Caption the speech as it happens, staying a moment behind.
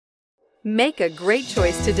Make a great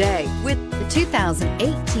choice today with the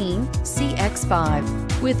 2018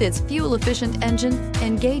 CX-5. With its fuel-efficient engine,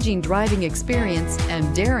 engaging driving experience,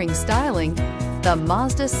 and daring styling, the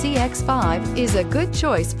Mazda CX-5 is a good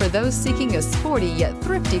choice for those seeking a sporty yet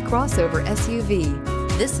thrifty crossover SUV.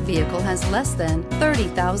 This vehicle has less than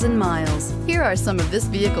 30,000 miles. Here are some of this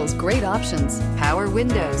vehicle's great options: power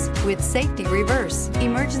windows with safety reverse,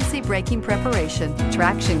 emergency braking preparation,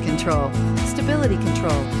 traction control, stability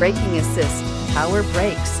control, braking assist, power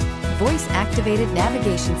brakes, voice-activated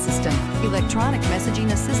navigation system, electronic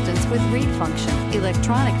messaging assistance with read function,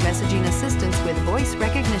 electronic messaging assistance with voice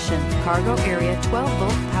recognition, cargo area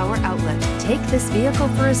 12-volt power outlet. Take this vehicle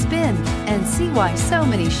for a spin and see why so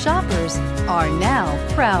many shoppers are now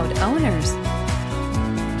proud owners.